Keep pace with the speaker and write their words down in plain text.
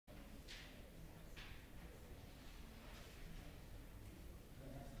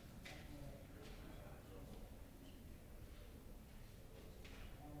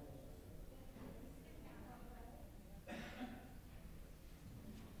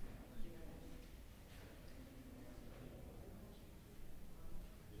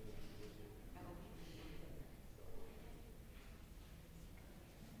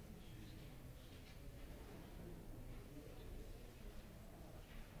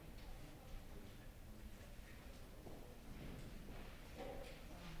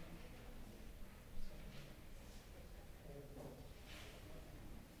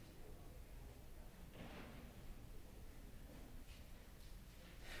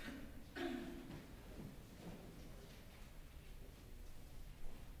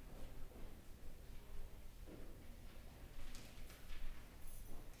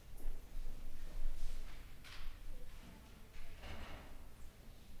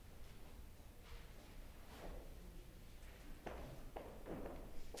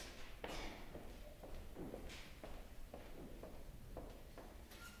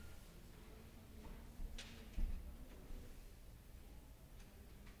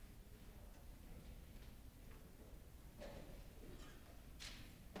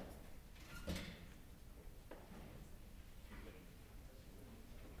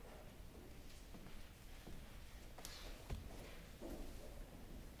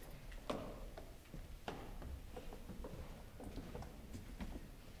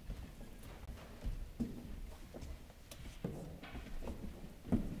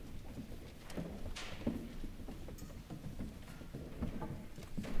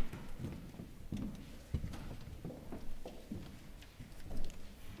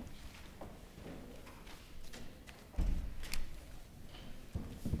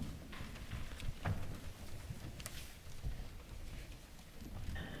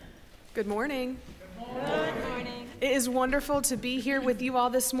Good morning. Good morning. It is wonderful to be here with you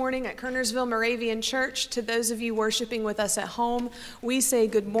all this morning at Kernersville Moravian Church. To those of you worshiping with us at home, we say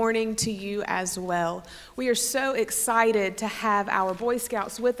good morning to you as well. We are so excited to have our Boy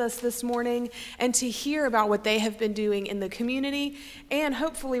Scouts with us this morning and to hear about what they have been doing in the community and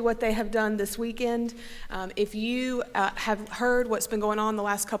hopefully what they have done this weekend. If you have heard what's been going on the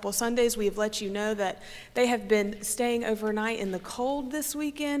last couple of Sundays, we have let you know that they have been staying overnight in the cold this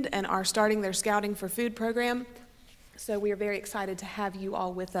weekend and are starting their Scouting for Food program. So we are very excited to have you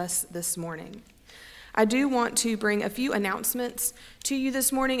all with us this morning. I do want to bring a few announcements to you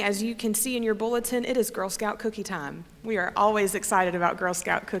this morning. As you can see in your bulletin, it is Girl Scout cookie time. We are always excited about Girl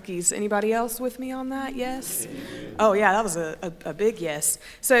Scout cookies. Anybody else with me on that? Yes? Oh yeah, that was a big yes.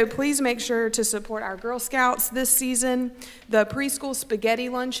 So please make sure to support our Girl Scouts this season. The preschool spaghetti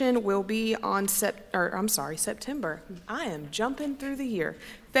luncheon will be on September. I am jumping through the year.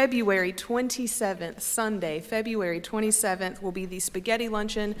 February 27th, Sunday, February 27th will be the spaghetti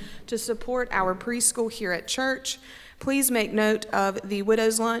luncheon to support our preschool here at church. Please make note of the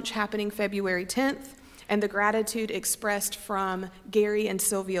widow's lunch happening February 10th and the gratitude expressed from Gary and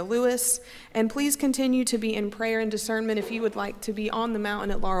Sylvia Lewis. And please continue to be in prayer and discernment if you would like to be on the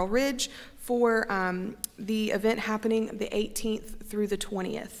mountain at Laurel Ridge for the event happening the 18th through the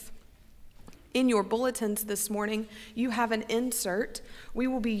 20th. In your bulletins this morning, you have an insert. We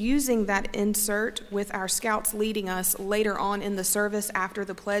will be using that insert with our scouts leading us later on in the service after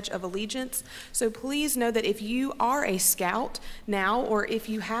the Pledge of Allegiance. So please know that if you are a scout now, or if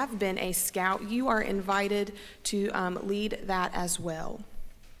you have been a scout, you are invited to lead that as well.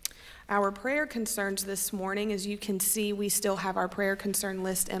 Our prayer concerns this morning, as you can see, we still have our prayer concern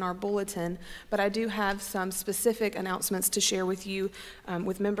list in our bulletin, but I do have some specific announcements to share with you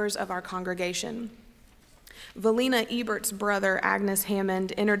with members of our congregation. Valina Ebert's brother, Agnes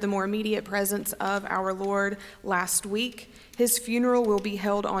Hammond, entered the more immediate presence of our Lord last week. His funeral will be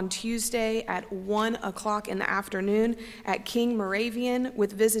held on Tuesday at 1 o'clock in the afternoon at King Moravian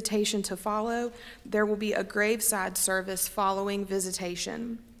with visitation to follow. There will be a graveside service following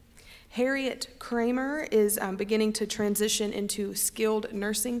visitation. Harriet Kramer is beginning to transition into skilled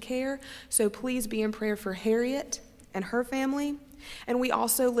nursing care, so please be in prayer for Harriet and her family. And we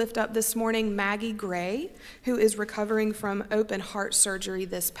also lift up this morning Maggie Gray, who is recovering from open heart surgery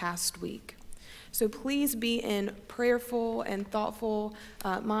this past week. So please be in prayerful and thoughtful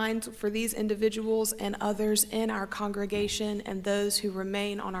minds for these individuals and others in our congregation and those who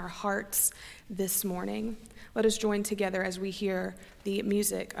remain on our hearts this morning. Let us join together as we hear the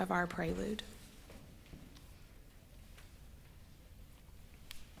music of our prelude.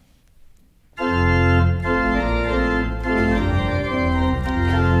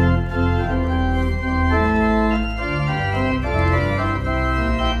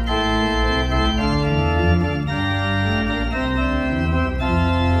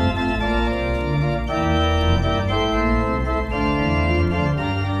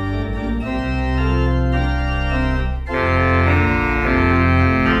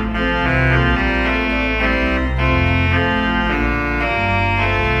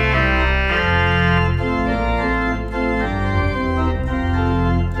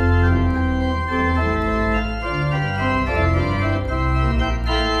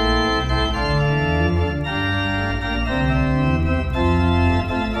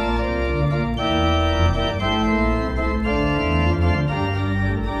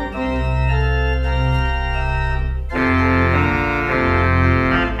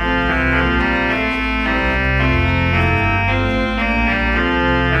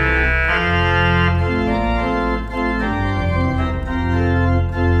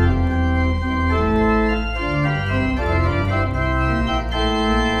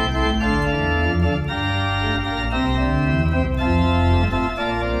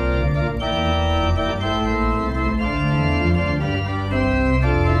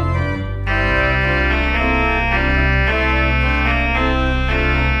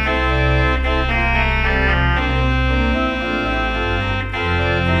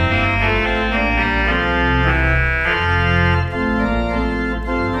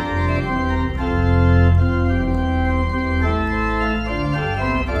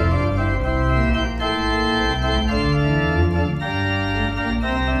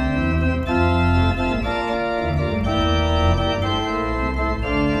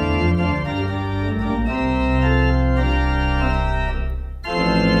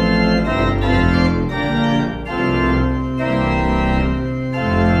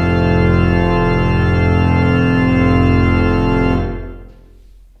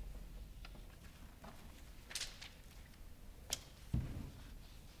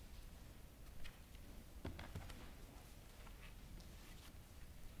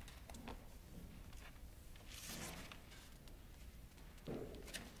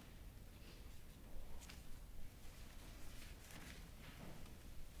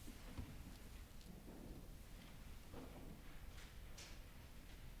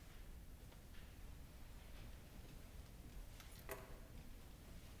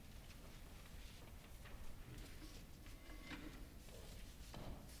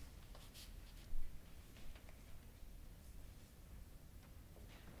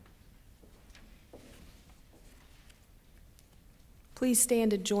 Please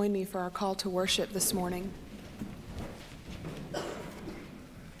stand and join me for our call to worship this morning.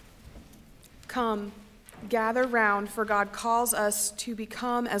 Come, gather round, for God calls us to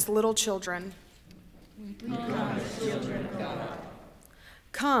become as little children. We become as children of God.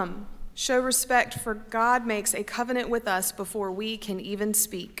 Come, show respect, for God makes a covenant with us before we can even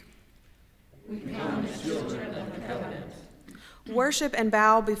speak. We come as children of the covenant. Worship and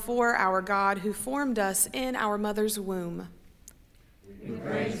bow before our God who formed us in our mother's womb. We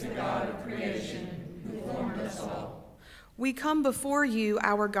praise the God of creation who formed us all. We come before you,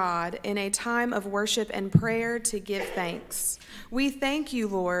 our God, in a time of worship and prayer to give thanks. We thank you,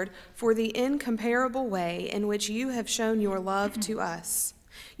 Lord, for the incomparable way in which you have shown your love to us.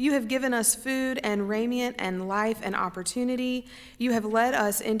 You have given us food and raiment and life and opportunity. You have led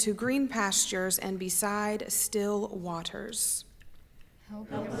us into green pastures and beside still waters.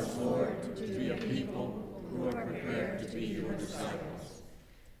 Help us, Lord, to be a people who are prepared to be your disciples.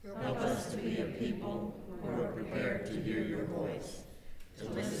 Help us to be a people who are prepared to hear your voice, to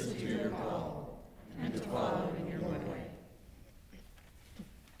listen to your call, and to follow in your way.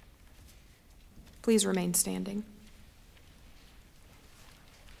 Please remain standing.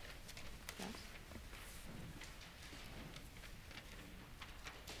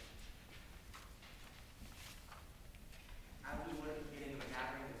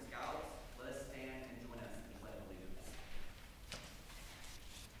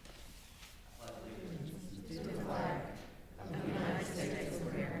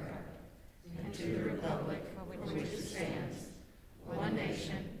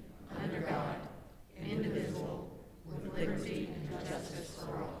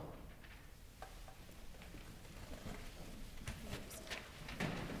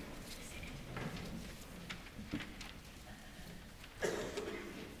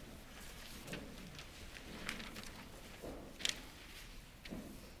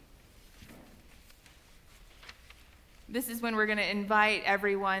 This is when we're going to invite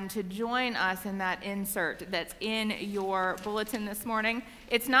everyone to join us in that insert that's in your bulletin this morning.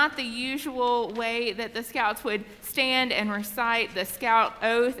 It's not the usual way that the Scouts would stand and recite the Scout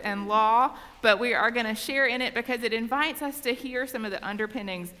oath and law, but we are going to share in it because it invites us to hear some of the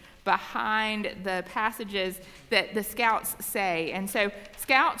underpinnings behind the passages that the Scouts say. And so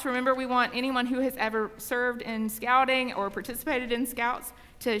Scouts, remember, we want anyone who has ever served in Scouting or participated in Scouts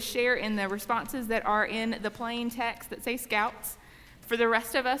to share in the responses that are in the plain text that say Scouts. For the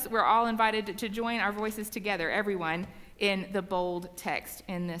rest of us, we're all invited to join our voices together, everyone, in the bold text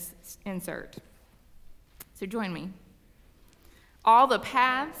in this insert. So join me. All the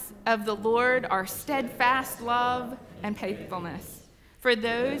paths of the Lord are steadfast love and faithfulness for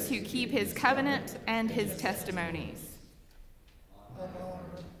those who keep his covenant and his testimonies.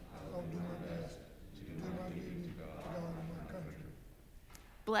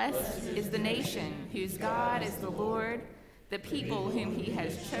 Blessed is the nation whose God is the Lord, the people whom he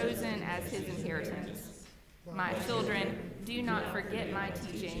has chosen as his inheritance. My children, do not forget my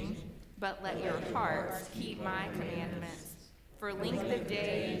teaching, but let your hearts keep my commandments. For length of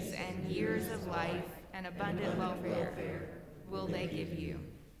days and years of life and abundant welfare will they give you.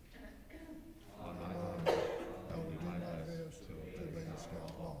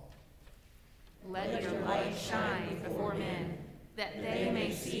 Let your light shine before men, that they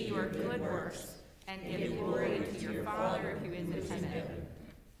may see your good works and give glory to your Father who is in heaven.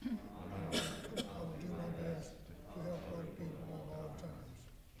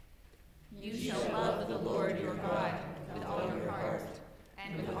 You shall love the Lord your God with all your heart,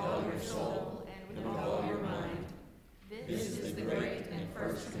 and with all your soul, and with all your mind. This is the great and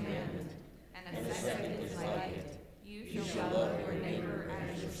first commandment, and the second is like it. You shall love your neighbor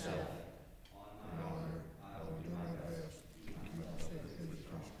as yourself.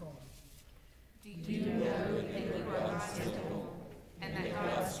 Do you know that you are God's temple, and that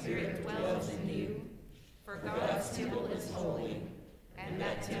God's Spirit dwells in you? For God's temple is holy, and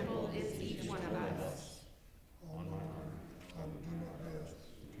that temple is each one of us.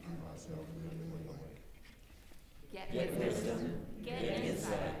 Get wisdom, get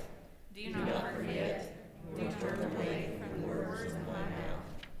insight. Do not forget, do not turn away from the words of my mouth.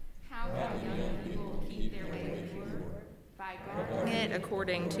 How can young people keep their way pure? By guarding it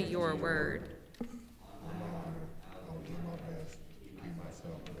according to your word.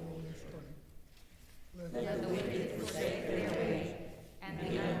 Let the wicked forsake their way, and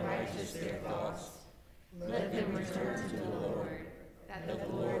the unrighteous their thoughts. Let them return to the Lord, that the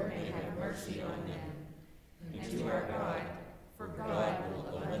Lord may have mercy on them, and to our God, for God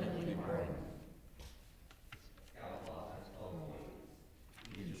will abundantly pardon.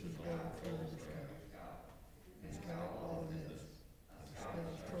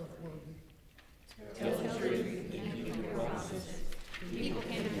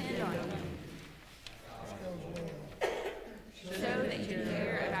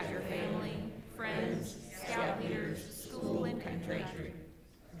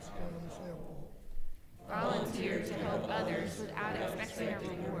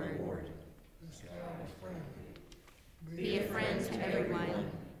 Be a friend to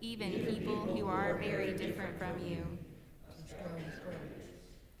everyone, even people who are very different from you.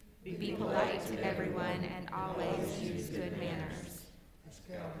 Be polite to everyone and always use good manners.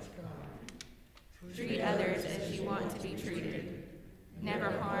 Treat others as you want to be treated.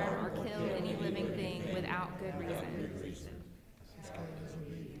 Never harm or kill any living thing without good reason.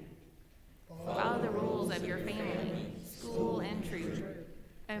 Follow the rules of your family, school, and troop.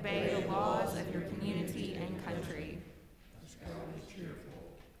 Obey the laws of your community and country.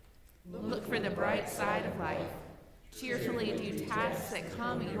 Look for the bright side of life. Cheerfully do tasks that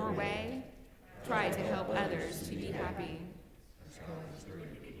come your way. Try to help others to be happy.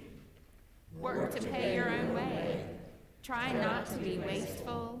 Work to pay your own way. Try not to be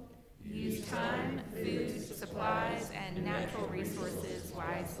wasteful. Use time, food, supplies, and natural resources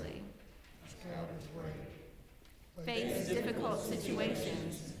wisely. Face difficult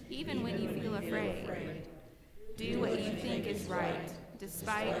situations, even when you feel afraid. Do what you think is right,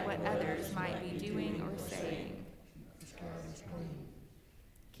 despite what others might be doing or saying.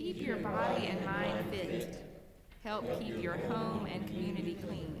 Keep your body and mind fit. Help keep your home and community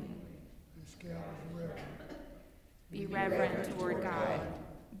clean. Be reverent toward God.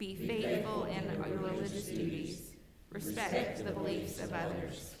 Be faithful in your religious duties. Respect the beliefs of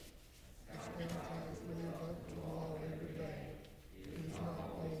others.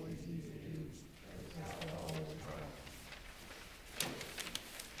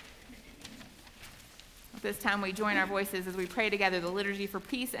 This time we join our voices as we pray together the Liturgy for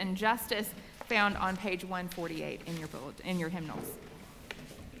Peace and Justice, found on page 148 in your hymnals.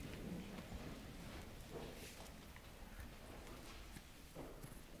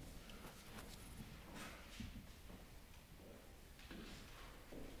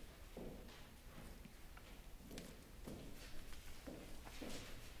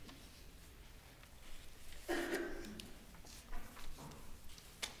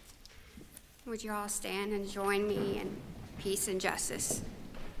 Would you all stand and join me in peace and justice?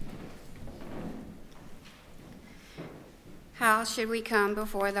 How should we come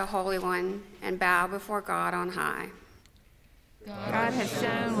before the Holy One and bow before God on high? God has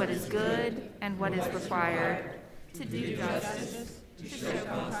shown what is good and what is required, to do justice, to show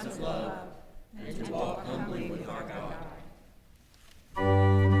constant love, and to walk humbly with our God.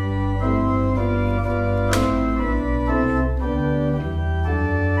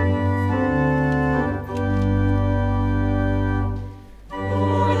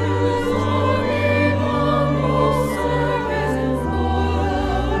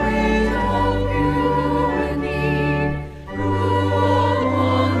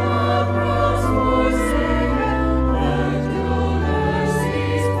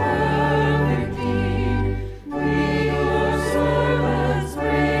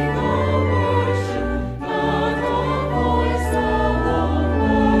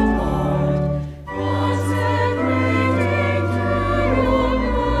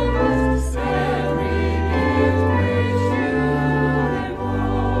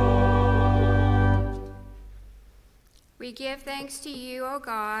 We give thanks to you, O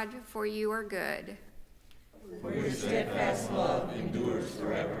God, for you are good. For your steadfast love endures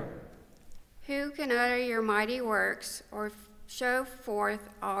forever. Who can utter your mighty works or show forth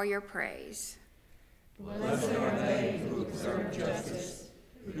all your praise? Blessed are they who observe justice,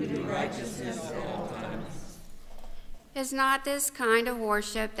 who do righteousness at all times. Is not this kind of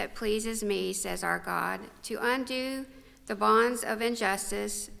worship that pleases me, says our God, to undo the bonds of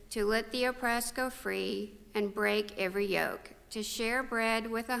injustice, to let the oppressed go free and break every yoke, to share bread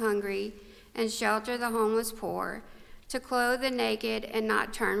with the hungry and shelter the homeless poor, to clothe the naked and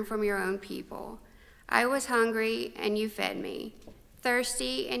not turn from your own people. I was hungry and you fed me,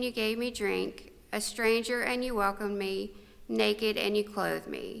 thirsty and you gave me drink, a stranger and you welcomed me, naked and you clothed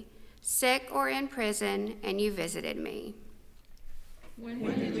me, sick or in prison and you visited me. When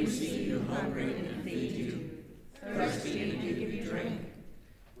did we see you hungry and feed you, thirsty and give you drink?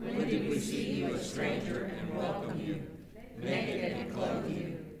 When did we see you a stranger and welcome you, naked and clothe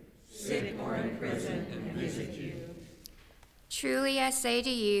you, sick or in prison and visit you? Truly I say to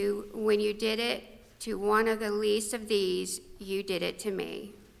you, when you did it to one of the least of these, you did it to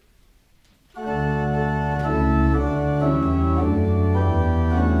me. Thirsty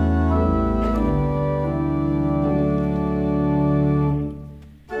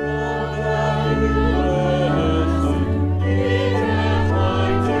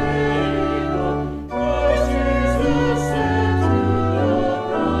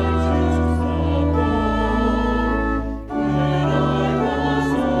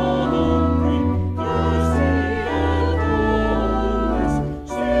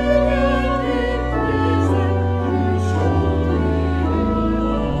and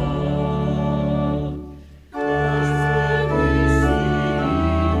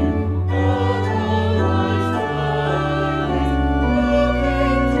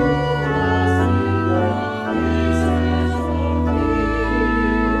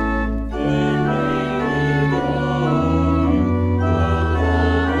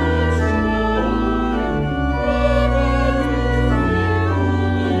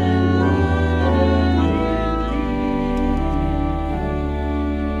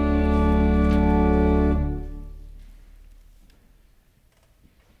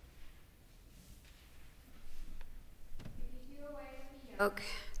yoke,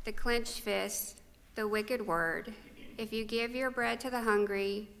 the clenched fist, the wicked word, if you give your bread to the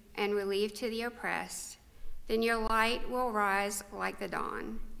hungry and relief to the oppressed, then your light will rise like the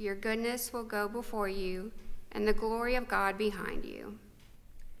dawn. Your goodness will go before you, and the glory of God behind you.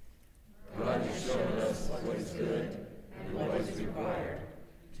 God has shown us what is good and what is required,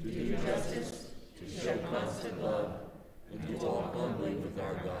 to do justice, to show constant love, and to walk humbly with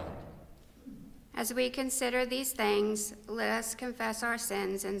our God. As we consider these things, let us confess our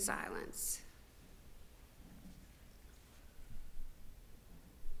sins in silence.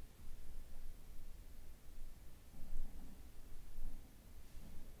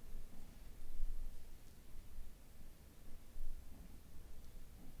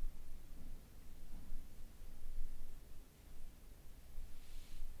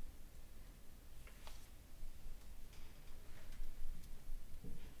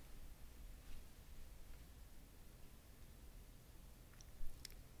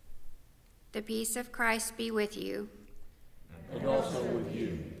 The peace of Christ be with you. And also with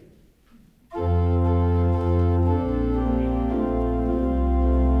you.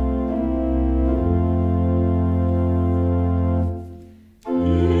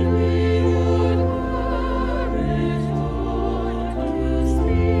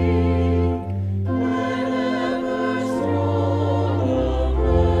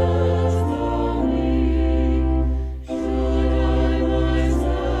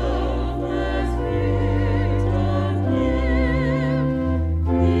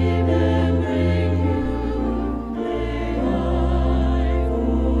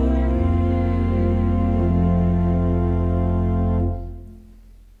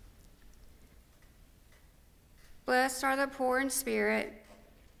 Blessed are the poor in spirit,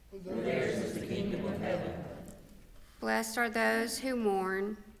 For theirs is the kingdom of heaven. blessed are those who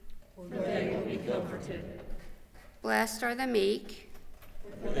mourn, For they will be comforted. blessed are the meek,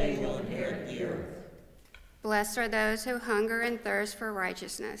 For they will inherit the earth. blessed are those who hunger and thirst for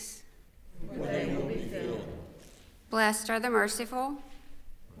righteousness, For they will be filled. blessed are the merciful,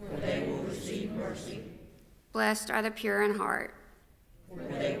 For they will receive mercy. blessed are the pure in heart, For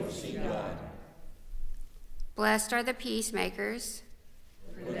they will see God. blessed are the peacemakers.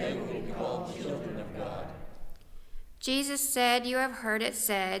 For they will be called children of God. Jesus said, "You have heard it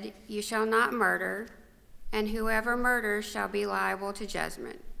said, you shall not murder, and whoever murders shall be liable to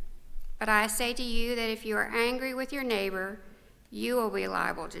judgment. But I say to you that if you are angry with your neighbor, you will be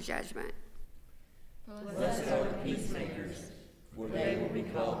liable to judgment." Blessed are the peacemakers, for they will be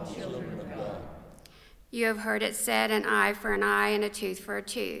called children of God. You have heard it said, an eye for an eye and a tooth for a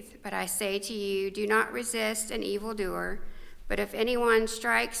tooth. But I say to you, do not resist an evildoer, but if anyone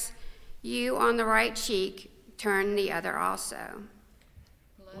strikes you on the right cheek, turn the other also.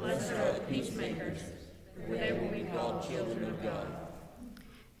 Blessed are the peacemakers, for they will be called children of God.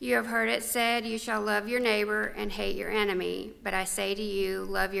 You have heard it said, you shall love your neighbor and hate your enemy. But I say to you,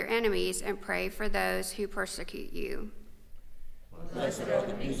 love your enemies and pray for those who persecute you. Blessed are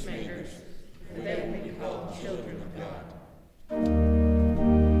the peacemakers, for they will be called children of God.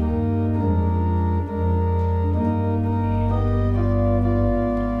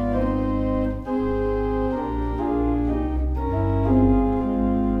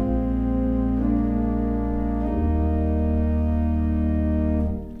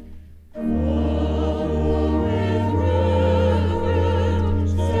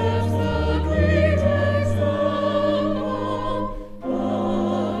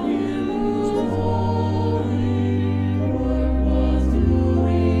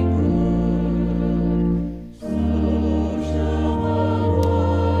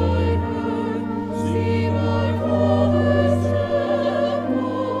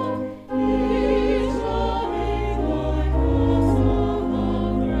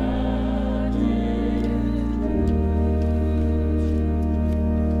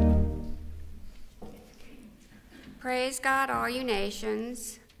 Praise God, all you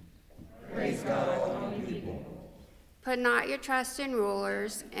nations. Praise God, all you people. Put not your trust in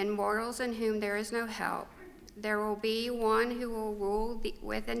rulers and mortals in whom there is no help. There will be one who will rule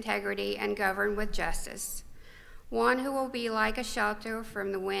with integrity and govern with justice. One who will be like a shelter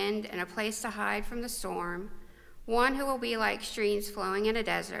from the wind and a place to hide from the storm. One who will be like streams flowing in a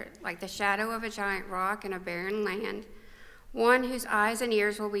desert, like the shadow of a giant rock in a barren land. One whose eyes and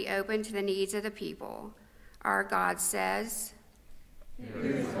ears will be open to the needs of the people. Our God says, "Here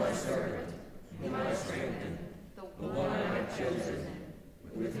is my servant, whom I strengthen, the one I have chosen,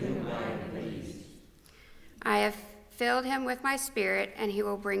 with whom I am pleased. I have filled him with my spirit, and he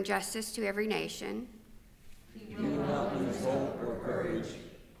will bring justice to every nation. He will not lose hope or courage.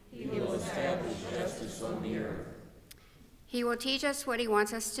 He will establish justice on the earth. He will teach us what he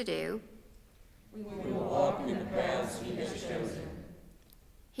wants us to do. We will walk in the paths he has chosen.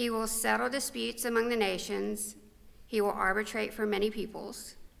 He will settle disputes among the nations. He will arbitrate for many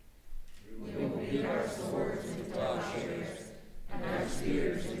peoples. We will beat our swords into plowshares and our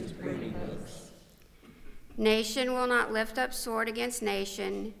spears into pruning hooks. Nation will not lift up sword against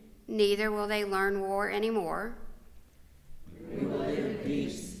nation, neither will they learn war anymore. We will live in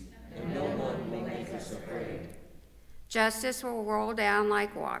peace, and no one will make us afraid. Justice will roll down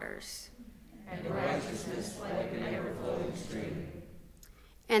like waters, And righteousness like an ever-flowing stream.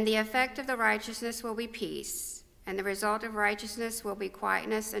 and the effect of the righteousness will be peace, and the result of righteousness will be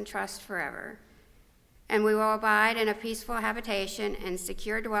quietness and trust forever. And we will abide in a peaceful habitation, in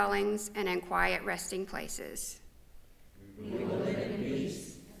secure dwellings, and in quiet resting places. We will live in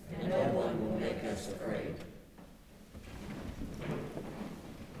peace, and no one will make us afraid.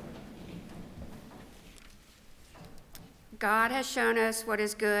 God has shown us what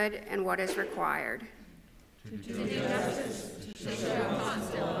is good and what is required. To do justice, to show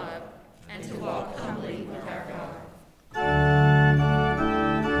constant love, and to walk humbly with our God.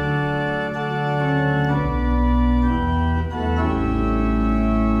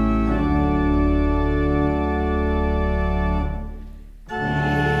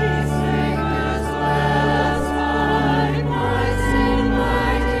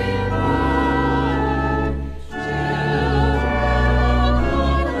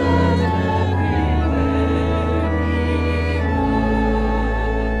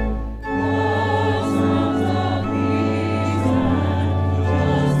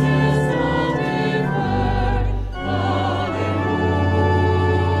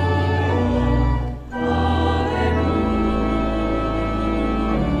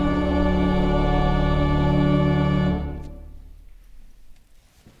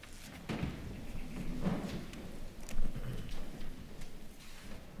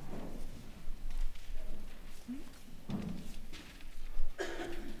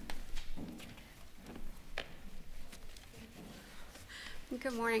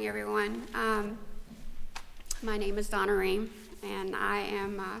 Good morning, everyone. My name is Donna Ream, and I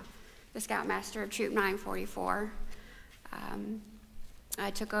am the Scoutmaster of Troop 944. I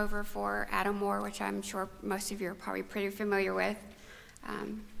took over for Adam Moore, which I'm sure most of you are probably pretty familiar with.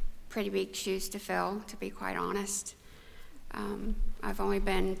 Pretty big shoes to fill, to be quite honest. I've only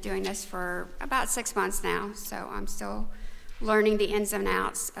been doing this for about 6 months now, so I'm still learning the ins and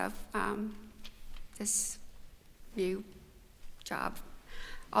outs of this new job.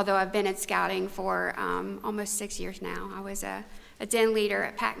 Although I've been in scouting for almost 6 years now. I was a den leader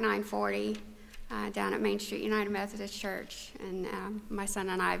at PAC 940 down at Main Street United Methodist Church, and my son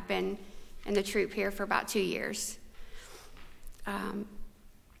and I have been in the troop here for about 2 years.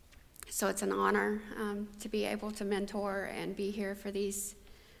 So it's an honor to be able to mentor and be here for these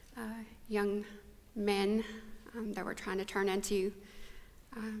young men that we're trying to turn into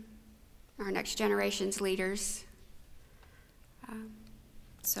our next generation's leaders.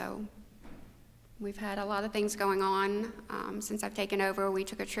 So we've had a lot of things going on since I've taken over. We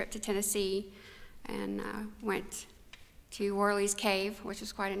took a trip to Tennessee and went to Worley's Cave, which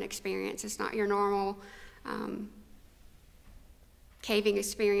was quite an experience. It's not your normal caving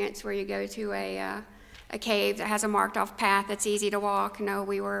experience where you go to a cave that has a marked off path that's easy to walk. No,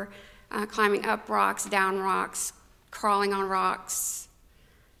 we were climbing up rocks, down rocks, crawling on rocks.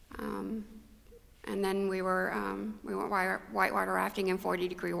 And then we went whitewater rafting in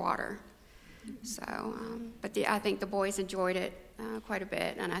 40-degree water. So, but I think the boys enjoyed it quite a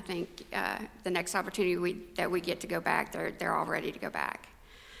bit, and I think the next opportunity that we get to go back, they're all ready to go back.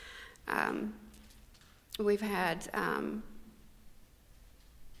 We've had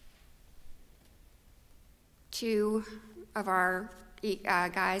 2 of our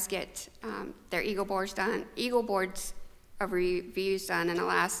guys get their Eagle boards of reviews done in the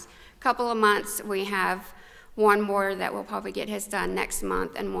last couple of months. We have one more that will probably get his done next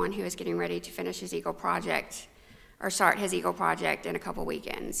month, and one who is getting ready to finish his Eagle project or start his Eagle project in a couple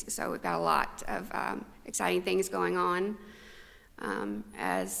weekends. So we've got a lot of exciting things going on.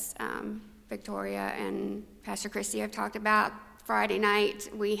 As Victoria and Pastor Christy have talked about, Friday night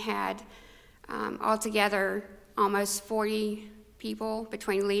we had altogether almost 40 people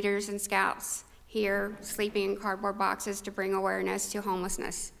between leaders and scouts here sleeping in cardboard boxes to bring awareness to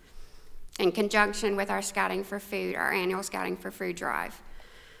homelessness, in conjunction with our Scouting for Food, our annual Scouting for Food drive.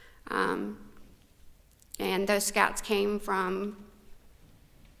 And those scouts came from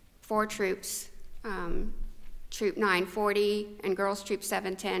 4 troops, Troop 940 and Girls Troop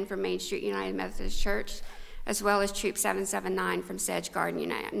 710 from Main Street United Methodist Church, as well as Troop 779 from Sedge Garden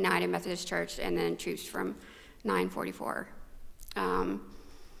United Methodist Church, and then troops from 944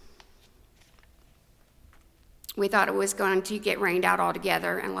 We thought it was going to get rained out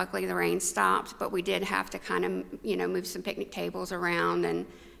altogether, and luckily the rain stopped, but we did have to kind of, move some picnic tables around, and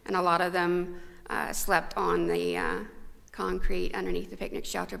a lot of them slept on the concrete underneath the picnic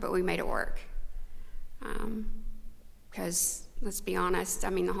shelter, but we made it work. Because, let's be honest,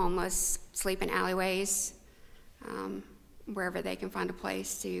 the homeless sleep in alleyways, wherever they can find a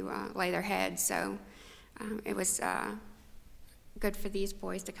place to lay their heads, so it was good for these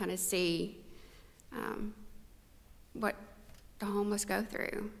boys to kind of see what the homeless go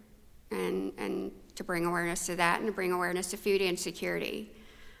through, and to bring awareness to that, and to bring awareness to food insecurity.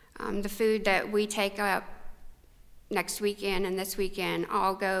 The food that we take up next weekend and this weekend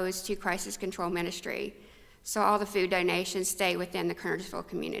all goes to Crisis Control Ministry. So all the food donations stay within the Kernersville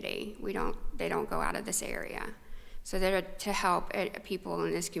community. They don't go out of this area. So they're to help people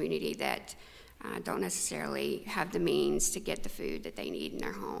in this community that don't necessarily have the means to get the food that they need in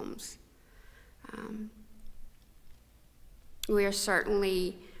their homes. We are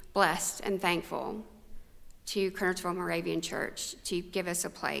certainly blessed and thankful to Kernersville Moravian Church to give us a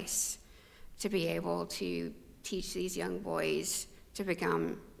place to be able to teach these young boys to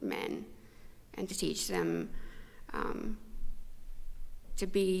become men, and to teach them to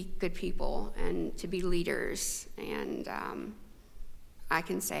be good people and to be leaders. And I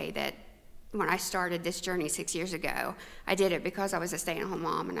can say that when I started this journey 6 years ago, I did it because I was a stay-at-home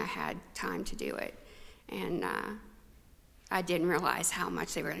mom and I had time to do it. And I didn't realize how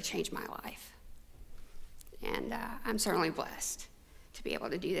much they were going to change my life. And I'm certainly blessed to be able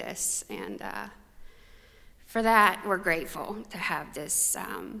to do this. And for that, we're grateful to have this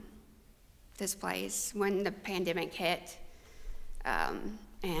this place. When the pandemic hit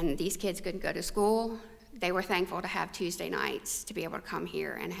and these kids couldn't go to school, they were thankful to have Tuesday nights to be able to come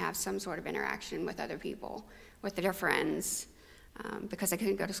here and have some sort of interaction with other people, with their friends, because they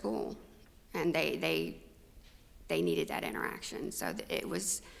couldn't go to school. And they needed that interaction. So it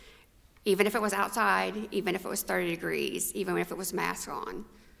was, even if it was outside, even if it was 30 degrees, even if it was mask on,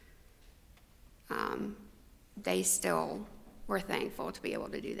 they still were thankful to be able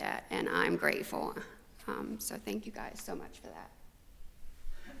to do that, and I'm grateful. So thank you guys so much for that.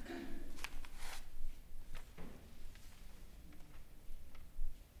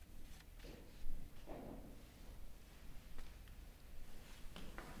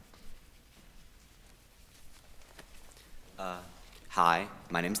 Hi,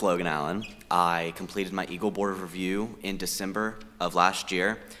 my name's Logan Allen. I completed my Eagle Board of Review in December of last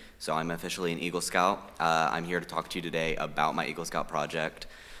year, so I'm officially an Eagle Scout. I'm here to talk to you today about my Eagle Scout project.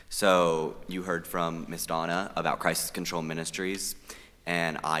 So you heard from Miss Donna about Crisis Control Ministries,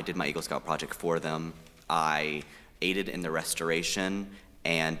 and I did my Eagle Scout project for them. I aided in the restoration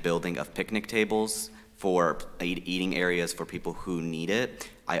and building of picnic tables for eating areas for people who need it.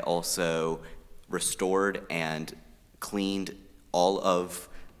 I also restored and cleaned all of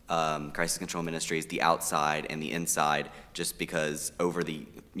Crisis Control Ministries, the outside and the inside, just because over the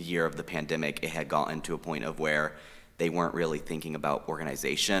year of the pandemic, it had gotten to a point of where they weren't really thinking about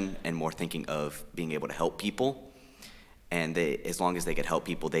organization and more thinking of being able to help people. And as long as they could help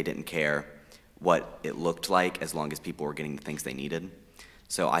people, they didn't care what it looked like as long as people were getting the things they needed.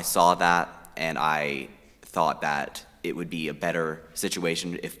 So I saw that, and I thought that it would be a better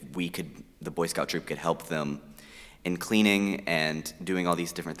situation if the Boy Scout troop could help them in cleaning and doing all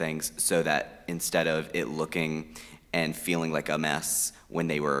these different things, so that instead of it looking and feeling like a mess when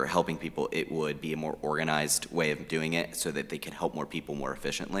they were helping people, it would be a more organized way of doing it so that they could help more people more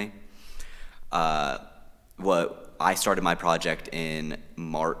efficiently. I started my project in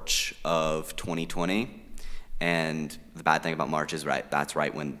March of 2020, and the bad thing about March is that's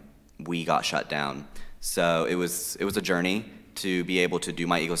right when we got shut down. So it was a journey to be able to do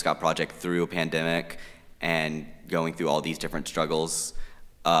my Eagle Scout project through a pandemic and going through all these different struggles.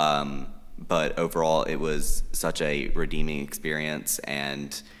 But overall, it was such a redeeming experience,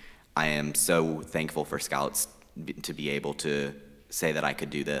 and I am so thankful for Scouts to be able to say that I could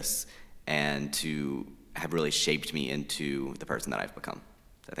do this and to have really shaped me into the person that I've become.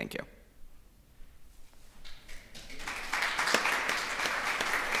 So thank you.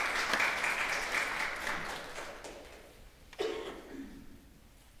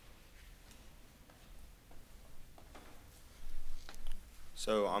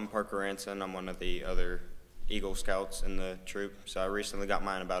 So I'm Parker Ranson. I'm one of the other Eagle Scouts in the troop. So I recently got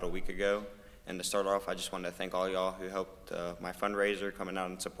mine about a week ago. And to start off, I just wanted to thank all y'all who helped my fundraiser, coming out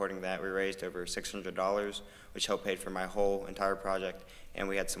and supporting that. We raised over $600, which helped pay for my whole entire project. And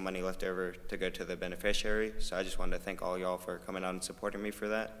we had some money left over to go to the beneficiary. So I just wanted to thank all y'all for coming out and supporting me for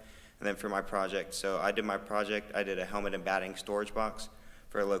that. And then for my project, so I did a helmet and batting storage box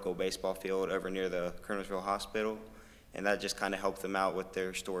for a local baseball field over near the Kernersville Hospital. And that just kind of helped them out with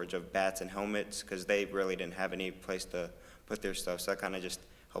their storage of bats and helmets because they really didn't have any place to put their stuff. So that kind of just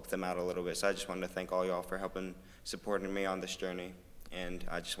helped them out a little bit. So I just wanted to thank all y'all for supporting me on this journey. And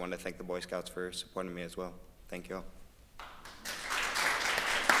I just wanted to thank the Boy Scouts for supporting me as well. Thank y'all.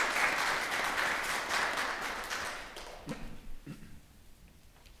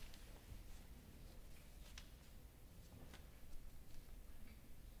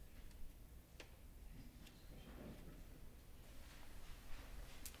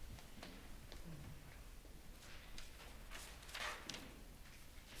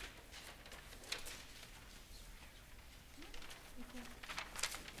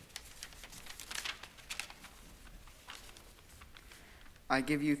 I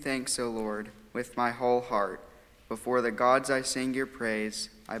give you thanks, O Lord, with my whole heart. Before the gods I sing your praise.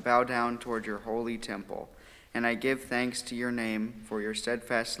 I bow down toward your holy temple, and I give thanks to your name for your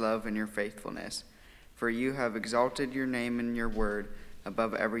steadfast love and your faithfulness. For you have exalted your name and your word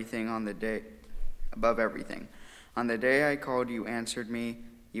above everything. On the day I called, you answered me.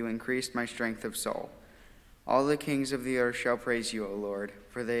 You increased my strength of soul. All the kings of the earth shall praise you, O Lord,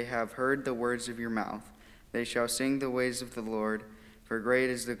 for they have heard the words of your mouth. They shall sing the ways of the Lord, for great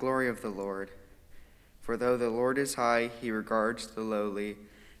is the glory of the Lord. For though the Lord is high, he regards the lowly,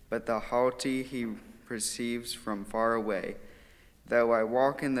 but the haughty he perceives from far away. Though I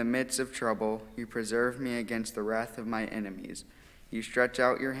walk in the midst of trouble, you preserve me against the wrath of my enemies. You stretch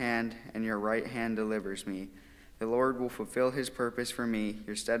out your hand, and your right hand delivers me. The Lord will fulfill his purpose for me.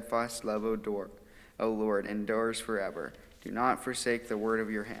 Your steadfast love, O Lord, endures forever. Do not forsake the word of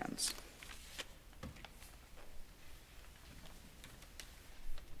your hands.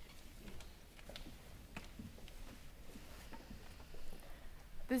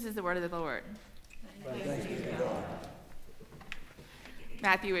 This is the word of the Lord. Thanks be to God.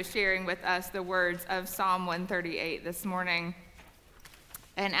 Matthew is sharing with us the words of Psalm 138 this morning.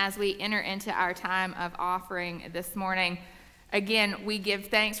 And as we enter into our time of offering this morning, again, we give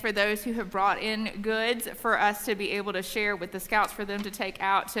thanks for those who have brought in goods for us to be able to share with the Scouts for them to take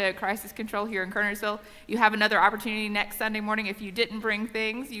out to crisis control here in Kernersville. You have another opportunity next Sunday morning. If you didn't bring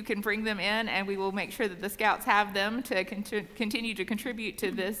things, you can bring them in, and we will make sure that the Scouts have them to continue to contribute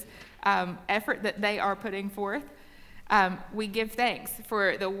to this effort that they are putting forth. We give thanks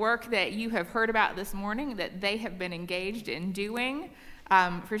for the work that you have heard about this morning that they have been engaged in doing,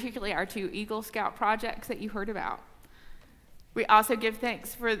 particularly our 2 Eagle Scout projects that you heard about. We also give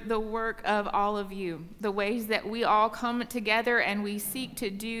thanks for the work of all of you, the ways that we all come together and we seek to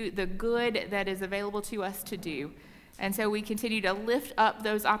do the good that is available to us to do. And so we continue to lift up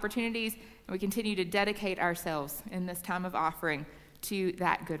those opportunities, and we continue to dedicate ourselves in this time of offering to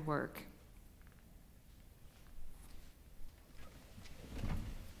that good work.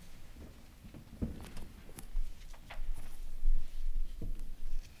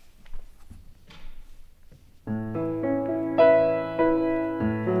 And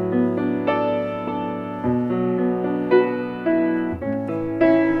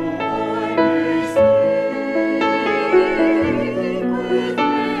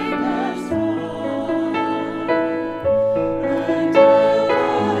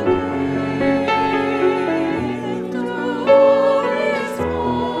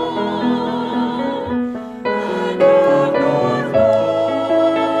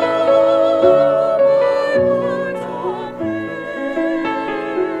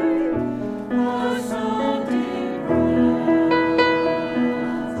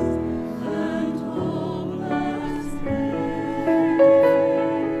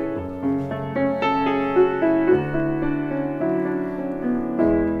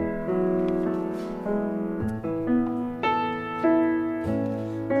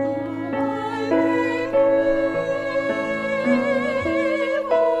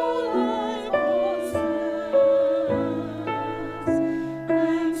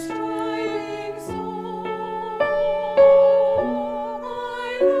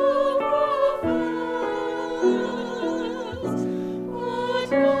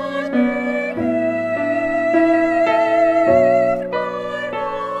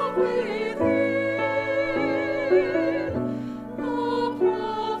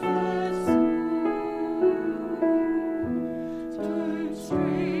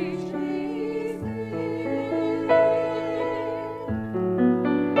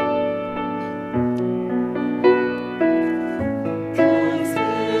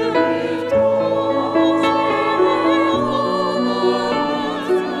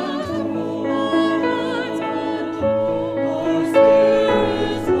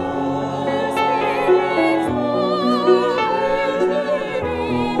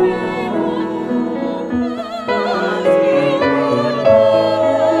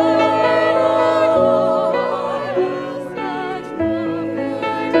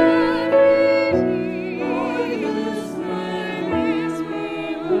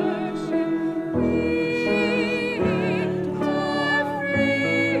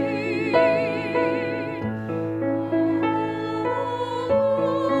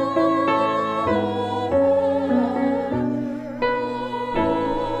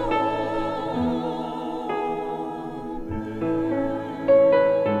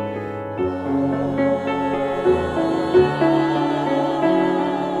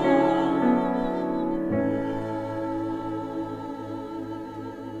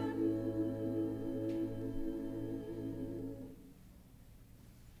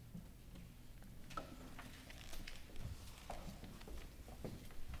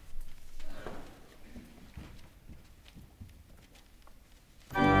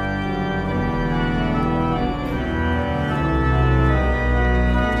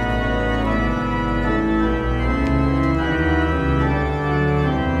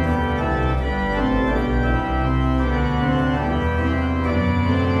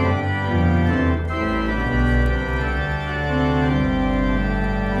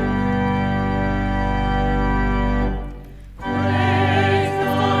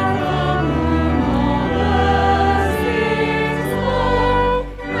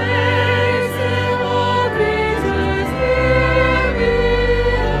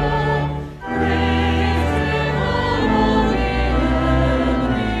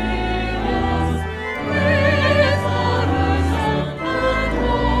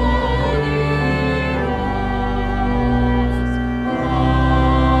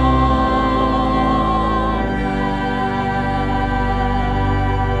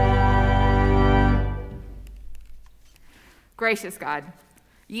Gracious God,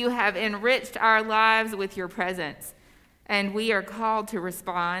 you have enriched our lives with your presence, and we are called to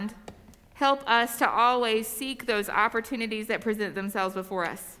respond. Help us to always seek those opportunities that present themselves before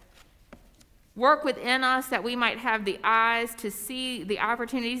us. Work within us that we might have the eyes to see the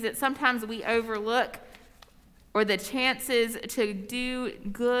opportunities that sometimes we overlook, or the chances to do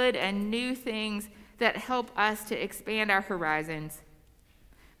good and new things that help us to expand our horizons.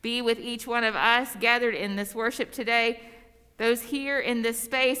 Be with each one of us gathered in this worship today, those here in this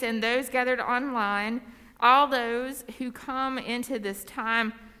space and those gathered online, all those who come into this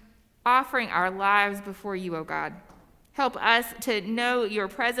time offering our lives before you, O God. Help us to know your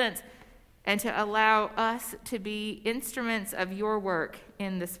presence and to allow us to be instruments of your work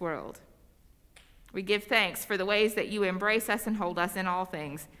in this world. We give thanks for the ways that you embrace us and hold us in all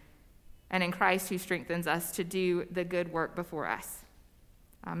things, and in Christ who strengthens us to do the good work before us.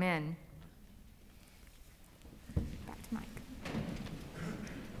 Amen. Back to Mike.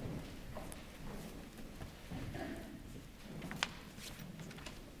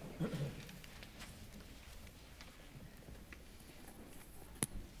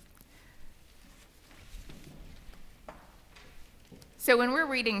 So when we're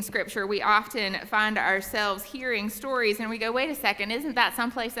reading scripture, we often find ourselves hearing stories and we go, wait a second, isn't that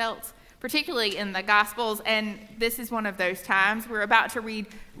someplace else? Particularly in the Gospels, and this is one of those times. We're about to read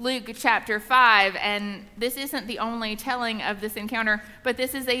Luke chapter 5, and this isn't the only telling of this encounter, but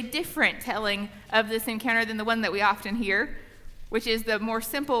this is a different telling of this encounter than the one that we often hear, which is the more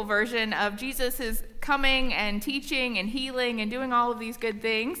simple version of Jesus' coming and teaching and healing and doing all of these good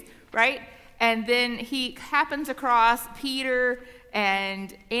things, right? And then he happens across Peter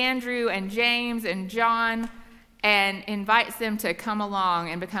and Andrew and James and John and invites them to come along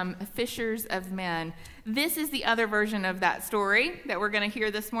and become fishers of men. This is the other version of that story that we're going to hear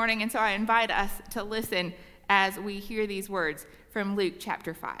this morning, and so I invite us to listen as we hear these words from Luke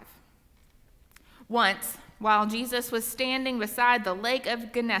chapter 5. Once, while Jesus was standing beside the lake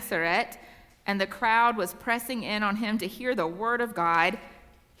of Gennesaret, and the crowd was pressing in on him to hear the word of God,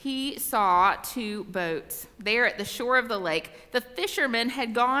 he saw two boats there at the shore of the lake. The fishermen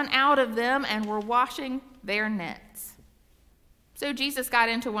had gone out of them and were washing their nets. So Jesus got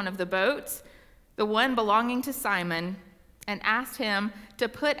into one of the boats, the one belonging to Simon, and asked him to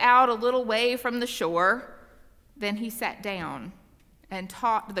put out a little way from the shore. Then he sat down and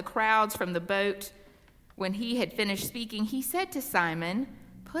taught the crowds from the boat. When he had finished speaking, he said to Simon,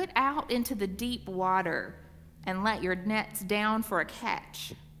 "Put out into the deep water and let your nets down for a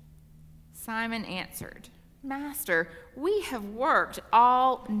catch." Simon answered, "Master, we have worked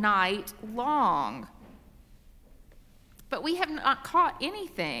all night long, but we have not caught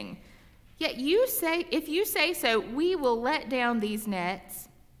anything. Yet you say, if you say so, we will let down these nets."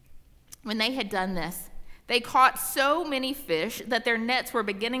 When they had done this, They caught so many fish that their nets were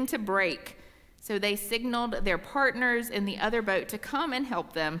beginning to break. So they signaled their partners in the other boat to come and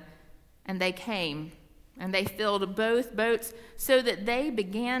help them. And they came, and they filled both boats so that they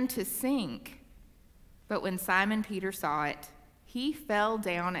began to sink. But when Simon Peter saw it, he fell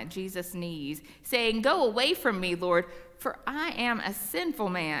down at Jesus' knees, saying, "Go away from me, Lord, for I am a sinful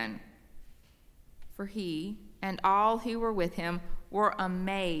man." For he and all who were with him were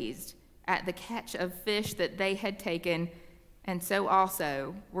amazed at the catch of fish that they had taken, and so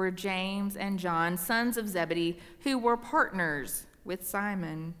also were James and John, sons of Zebedee, who were partners with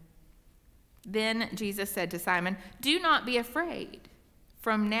Simon. Then Jesus said to Simon, "Do not be afraid.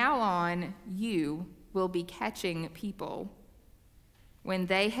 From now on, you will be catching people." When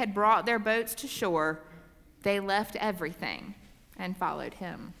they had brought their boats to shore, they left everything and followed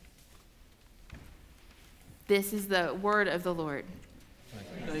him. This is the word of the Lord.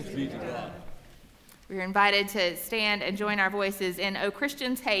 Thanks be to God. We are invited to stand and join our voices in O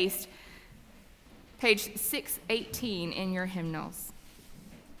Christians Haste, page 618 in your hymnals.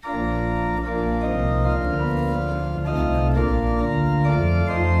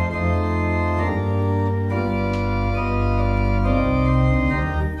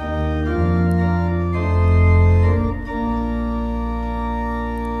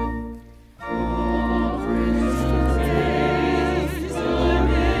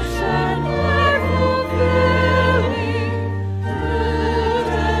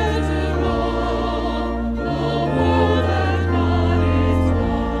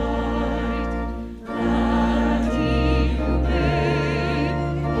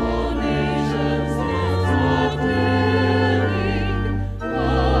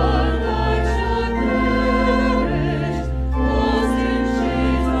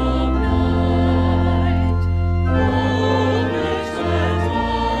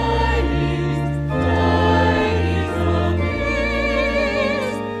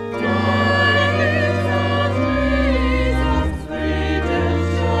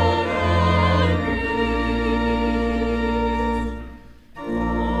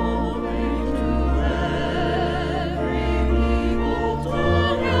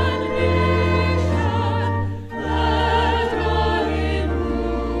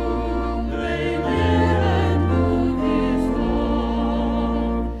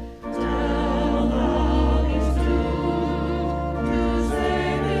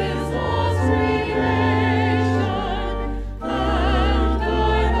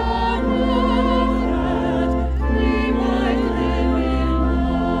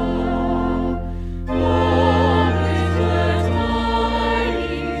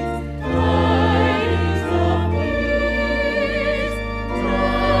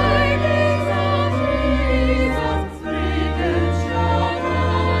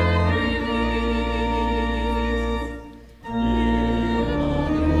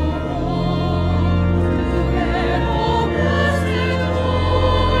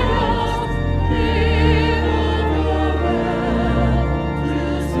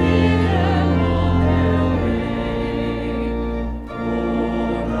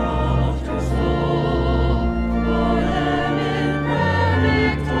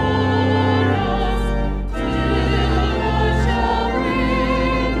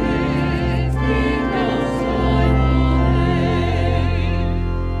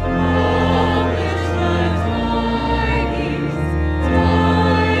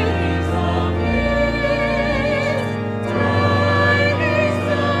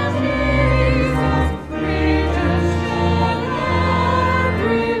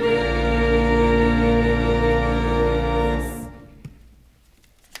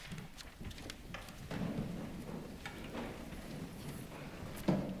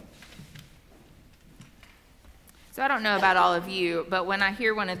 So I don't know about all of you, but when I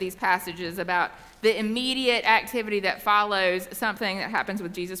hear one of these passages about the immediate activity that follows something that happens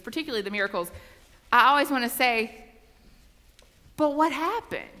with Jesus, particularly the miracles, I always want to say, but what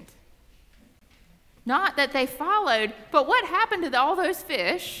happened? Not that they followed, but what happened to all those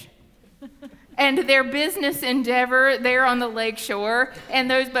fish and their business endeavor there on the lake shore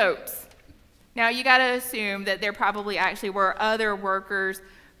and those boats? Now, you got to assume that there probably actually were other workers,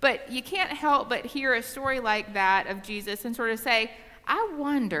 but you can't help but hear a story like that of Jesus and sort of say, I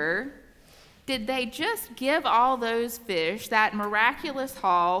wonder, did they just give all those fish, that miraculous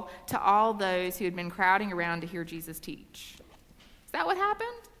haul, to all those who had been crowding around to hear Jesus teach? Is that what happened?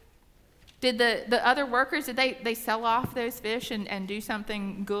 Did the other workers, did they sell off those fish and do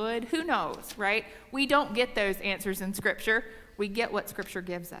something good? Who knows, right? We don't get those answers in Scripture. We get what Scripture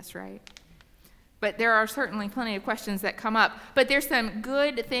gives us, right? But there are certainly plenty of questions that come up. But there's some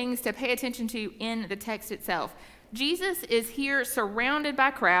good things to pay attention to in the text itself. Jesus is here surrounded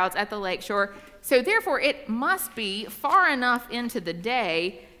by crowds at the lakeshore, so therefore it must be far enough into the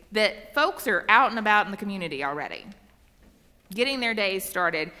day that folks are out and about in the community already, getting their days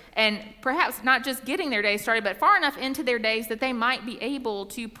started. And perhaps not just getting their days started, but far enough into their days that they might be able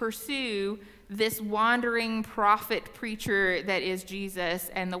to pursue this wandering prophet preacher that is Jesus,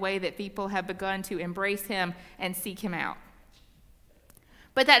 and the way that people have begun to embrace him and seek him out.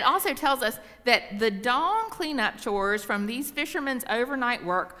 But that also tells us that the dawn cleanup chores from these fishermen's overnight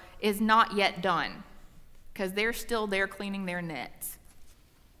work is not yet done, because they're still there cleaning their nets.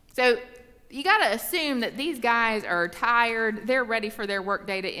 So you got to assume that these guys are tired, they're ready for their work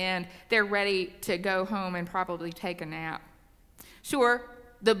day to end, they're ready to go home and probably take a nap. Sure,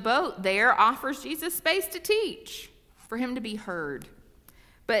 the boat there offers Jesus space to teach, for him to be heard.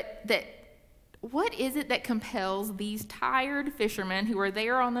 But what is it that compels these tired fishermen who are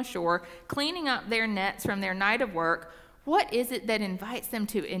there on the shore, cleaning up their nets from their night of work? What is it that invites them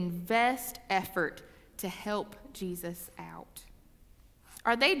to invest effort to help Jesus out?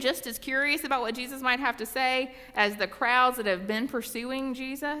 Are they just as curious about what Jesus might have to say as the crowds that have been pursuing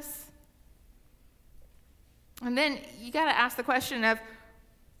Jesus? And then you got to ask the question of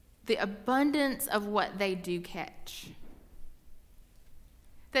the abundance of what they do catch.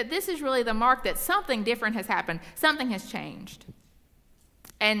 That this is really the mark that something different has happened, something has changed.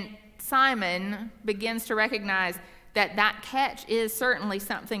 And Simon begins to recognize that that catch is certainly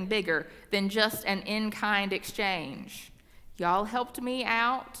something bigger than just an in-kind exchange. Y'all helped me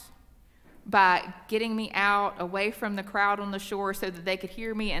out by getting me out away from the crowd on the shore so that they could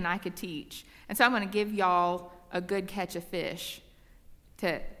hear me and I could teach. And so I'm going to give y'all a good catch of fish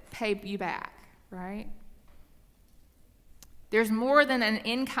to pay you back, right? There's more than an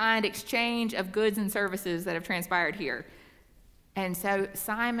in-kind exchange of goods and services that have transpired here. And so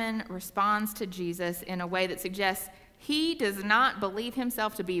Simon responds to Jesus in a way that suggests he does not believe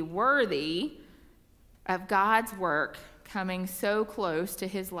himself to be worthy of God's work coming so close to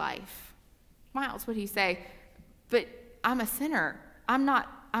his life. Why else would he say, but I'm a sinner. I'm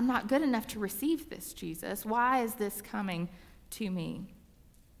not good enough to receive this, Jesus. Why is this coming to me?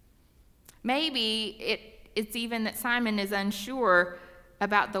 Maybe it's even that Simon is unsure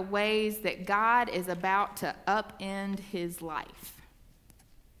about the ways that God is about to upend his life.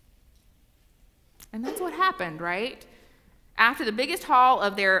 And that's what happened, right? After the biggest haul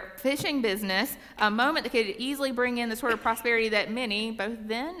of their fishing business, a moment that could easily bring in the sort of prosperity that many, both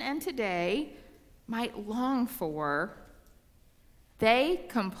then and today, might long for, they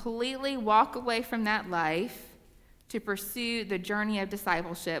completely walk away from that life to pursue the journey of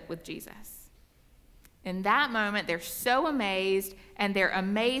discipleship with Jesus. In that moment, they're so amazed, and their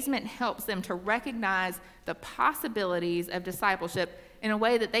amazement helps them to recognize the possibilities of discipleship in a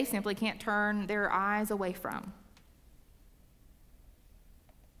way that they simply can't turn their eyes away from.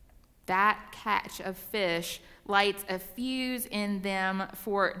 That catch of fish lights a fuse in them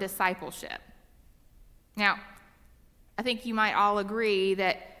for discipleship. Now, I think you might all agree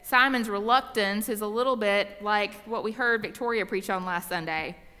that Simon's reluctance is a little bit like what we heard Victoria preach on last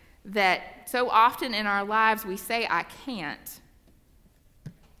Sunday, that so often in our lives we say, I can't.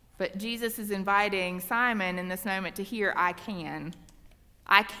 But Jesus is inviting Simon in this moment to hear, I can.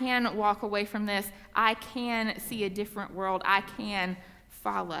 I can walk away from this. I can see a different world. I can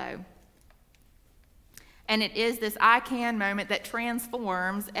follow. And it is this I can moment that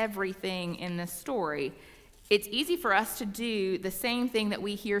transforms everything in this story. It's easy for us to do the same thing that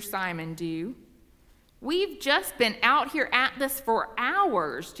we hear Simon do. We've just been out here at this for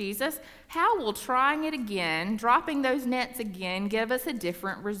hours, Jesus. How will trying it again, dropping those nets again, give us a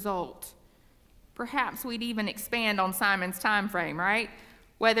different result? Perhaps we'd even expand on Simon's time frame, right?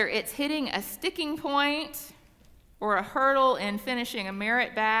 Whether it's hitting a sticking point or a hurdle in finishing a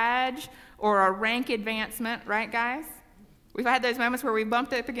merit badge or a rank advancement, right, guys? We've had those moments where we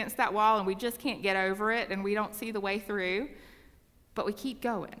bumped up against that wall and we just can't get over it and we don't see the way through, but we keep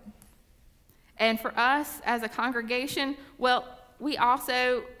going. And for us as a congregation, well, we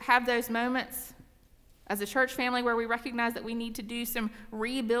also have those moments as a church family where we recognize that we need to do some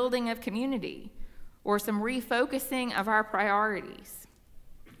rebuilding of community or some refocusing of our priorities.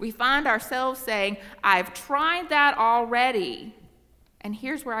 We find ourselves saying, I've tried that already, and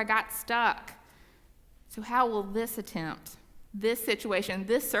here's where I got stuck. So how will this attempt, this situation,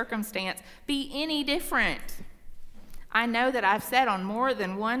 this circumstance be any different? I know that I've said on more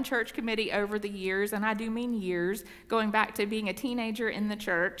than one church committee over the years, and I do mean years, going back to being a teenager in the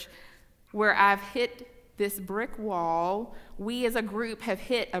church, where I've hit this brick wall. We as a group have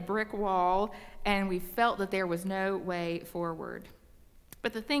hit a brick wall, and we felt that there was no way forward.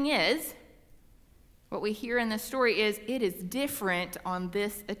 But the thing is, what we hear in this story is it is different on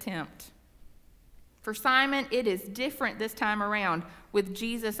this attempt. For Simon, it is different this time around with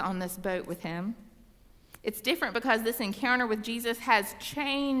Jesus on this boat with him. It's different because this encounter with Jesus has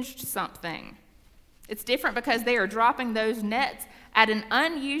changed something. It's different because they are dropping those nets at an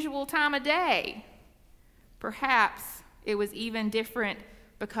unusual time of day. Perhaps it was even different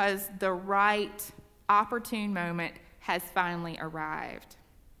because the right, opportune moment has finally arrived.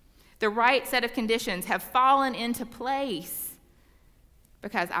 The right set of conditions have fallen into place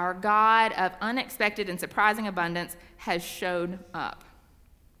because our God of unexpected and surprising abundance has shown up.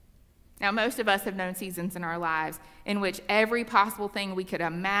 Now, most of us have known seasons in our lives in which every possible thing we could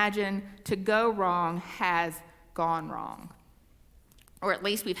imagine to go wrong has gone wrong. Or at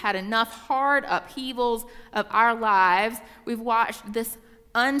least we've had enough hard upheavals of our lives. We've watched this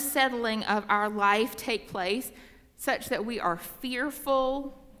unsettling of our life take place such that we are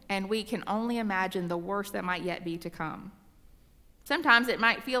fearful and we can only imagine the worst that might yet be to come. Sometimes it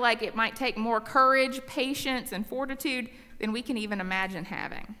might feel like it might take more courage, patience, and fortitude than we can even imagine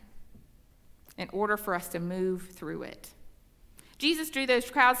having in order for us to move through it. Jesus drew those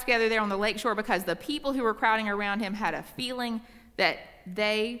crowds together there on the lakeshore because the people who were crowding around him had a feeling that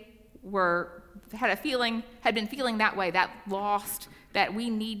had been feeling that way, that lost, that we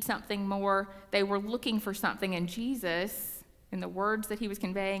need something more. They were looking for something, and Jesus, in the words that he was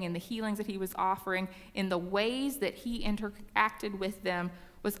conveying, in the healings that he was offering, in the ways that he interacted with them,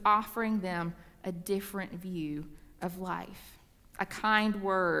 was offering them a different view of life, a kind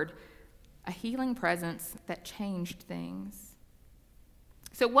word, a healing presence that changed things.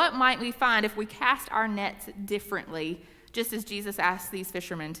 So what might we find if we cast our nets differently, just as Jesus asked these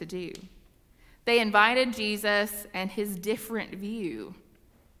fishermen to do? They invited Jesus and his different view,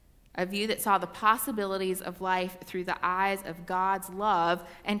 a view that saw the possibilities of life through the eyes of God's love,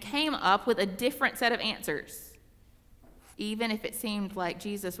 and came up with a different set of answers, even if it seemed like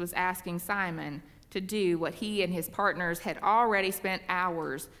Jesus was asking Simon to do what he and his partners had already spent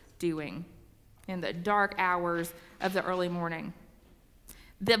hours doing in the dark hours of the early morning.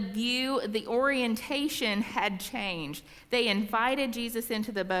 The view, the orientation had changed. They invited Jesus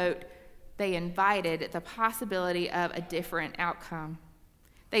into the boat. They invited the possibility of a different outcome.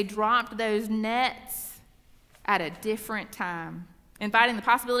 They dropped those nets at a different time, inviting the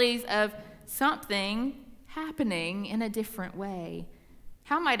possibilities of something happening in a different way.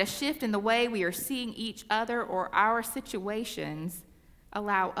 How might a shift in the way we are seeing each other or our situations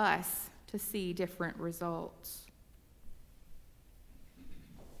allow us to see different results?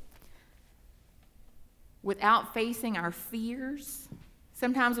 Without facing our fears,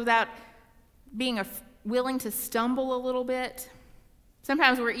 sometimes without being willing to stumble a little bit,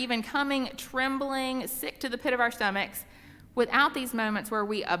 sometimes we're even coming trembling, sick to the pit of our stomachs, without these moments where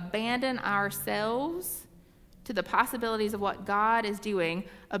we abandon ourselves to the possibilities of what God is doing,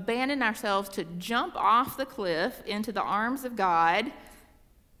 abandon ourselves to jump off the cliff into the arms of God,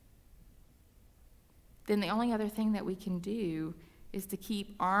 then the only other thing that we can do is to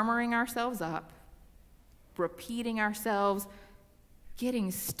keep armoring ourselves up, repeating ourselves,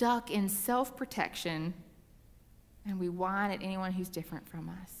 getting stuck in self-protection, and we whine at anyone who's different from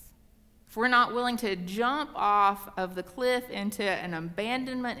us. If we're not willing to jump off of the cliff into an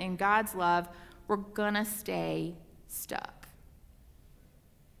abandonment in God's love, we're gonna stay stuck.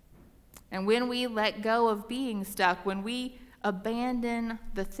 And when we let go of being stuck, when we abandon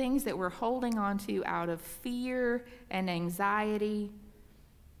the things that we're holding on to out of fear and anxiety,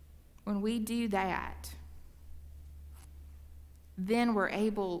 when we do that, then we're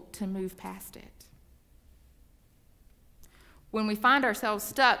able to move past it. When we find ourselves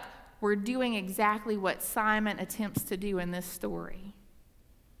stuck, we're doing exactly what Simon attempts to do in this story.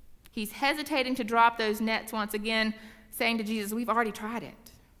 He's hesitating to drop those nets once again, saying to Jesus, we've already tried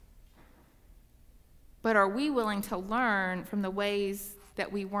it. But are we willing to learn from the ways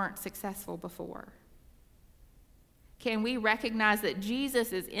that we weren't successful before? Can we recognize that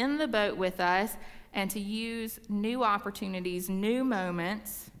Jesus is in the boat with us and to use new opportunities, new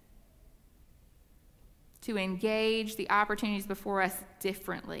moments, to engage the opportunities before us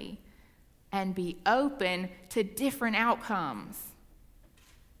differently and be open to different outcomes?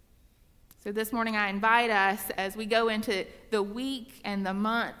 So this morning I invite us, as we go into the week and the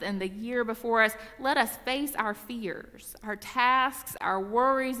month and the year before us, let us face our fears, our tasks, our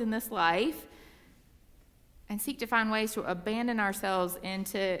worries in this life, and seek to find ways to abandon ourselves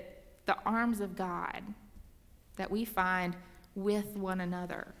into the arms of God that we find with one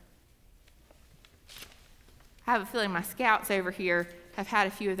another. I have a feeling my scouts over here have had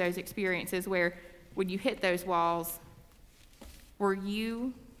a few of those experiences where when you hit those walls, were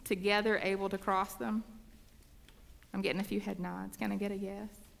you together able to cross them? I'm getting a few head nods. Can I get a yes?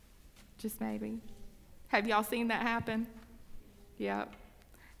 Just maybe. Have y'all seen that happen? Yep.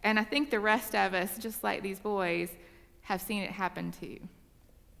 And I think the rest of us, just like these boys, have seen it happen too.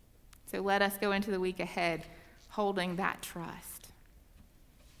 So let us go into the week ahead holding that trust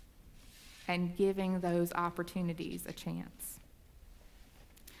and giving those opportunities a chance.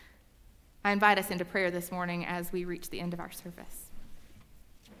 I invite us into prayer this morning as we reach the end of our service.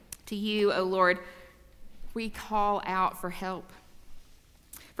 To you, O Lord, we call out for help.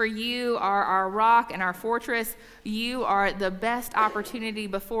 For you are our rock and our fortress. You are the best opportunity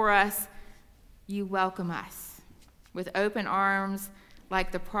before us. You welcome us with open arms,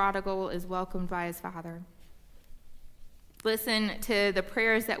 like the prodigal is welcomed by his father. Listen to the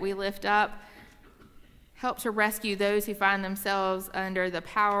prayers that we lift up. Help to rescue those who find themselves under the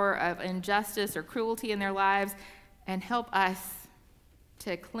power of injustice or cruelty in their lives, and help us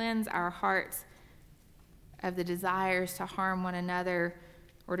to cleanse our hearts of the desires to harm one another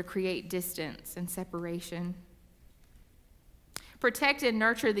or to create distance and separation. Protect and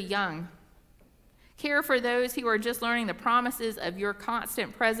nurture the young. Care for those who are just learning the promises of your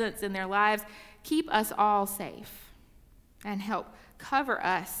constant presence in their lives. Keep us all safe and help cover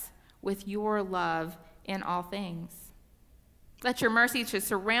us with your love in all things. Let your mercy to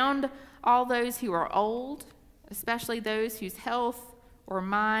surround all those who are old, especially those whose health or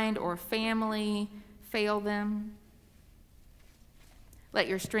mind or family fail them. Let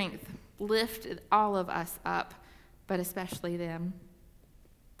your strength lift all of us up, but especially them.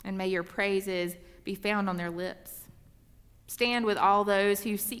 And may your praises be found on their lips. Stand with all those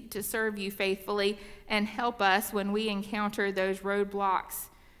who seek to serve you faithfully, and help us when we encounter those roadblocks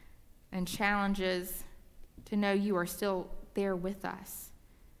and challenges to know you are still there with us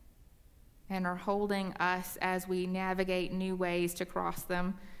and are holding us as we navigate new ways to cross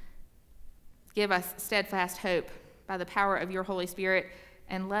them. Give us steadfast hope by the power of your Holy Spirit,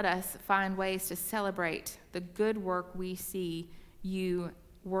 and let us find ways to celebrate the good work we see you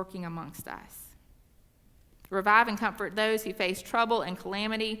working amongst us. Revive and comfort those who face trouble and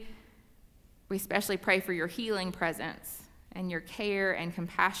calamity. We especially pray for your healing presence and your care and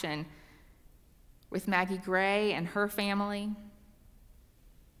compassion with Maggie Gray and her family,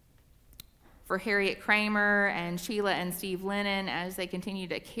 for Harriet Kramer and Sheila and Steve Lennon as they continue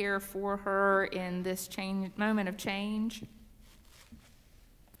to care for her in this moment of change,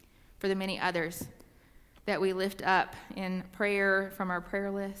 for the many others that we lift up in prayer from our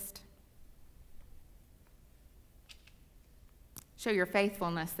prayer list. Show your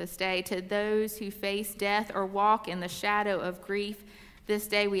faithfulness this day to those who face death or walk in the shadow of grief. This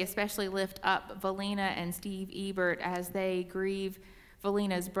day we especially lift up Valina and Steve Ebert as they grieve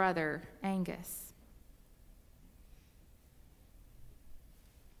Valina's brother, Angus.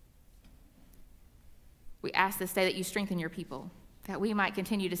 We ask this day that you strengthen your people, that we might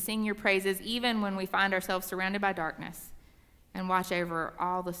continue to sing your praises even when we find ourselves surrounded by darkness, and watch over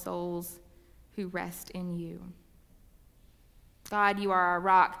all the souls who rest in you. God, you are our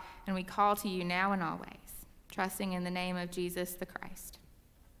rock, and we call to you now and always, trusting in the name of Jesus the Christ.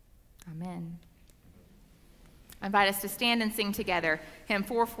 Amen. I invite us to stand and sing together hymn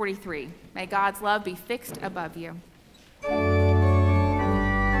 443, May God's Love Be Fixed Above You. You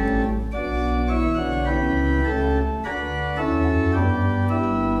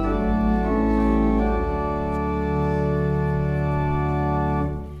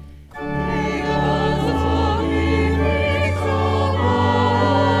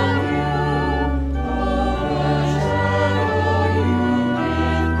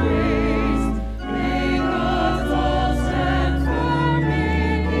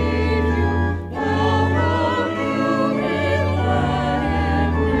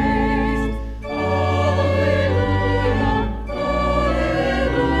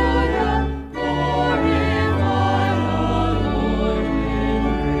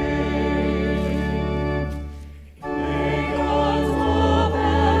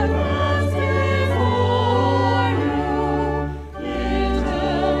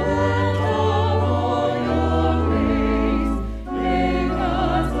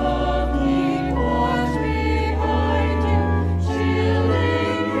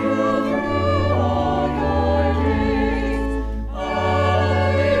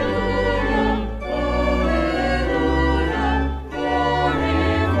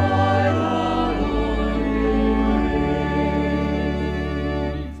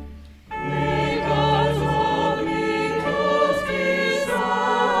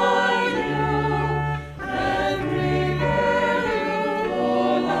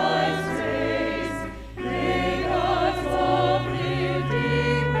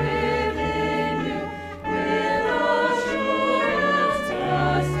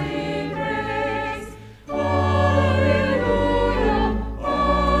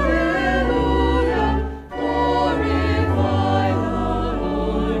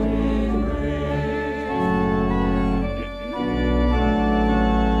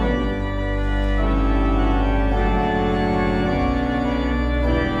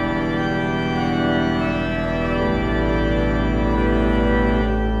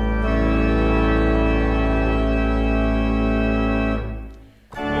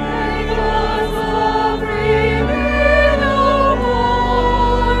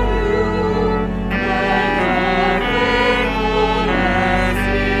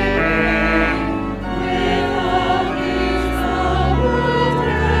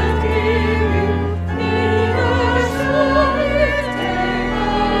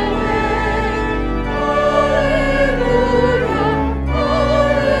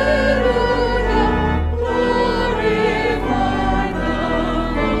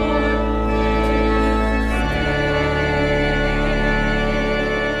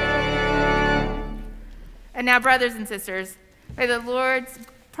And now, brothers and sisters, may the Lord's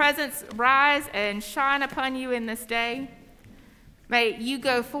presence rise and shine upon you in this day. May you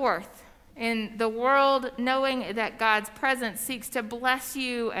go forth in the world knowing that God's presence seeks to bless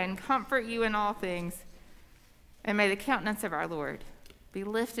you and comfort you in all things. And may the countenance of our Lord be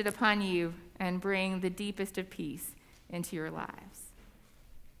lifted upon you and bring the deepest of peace into your lives.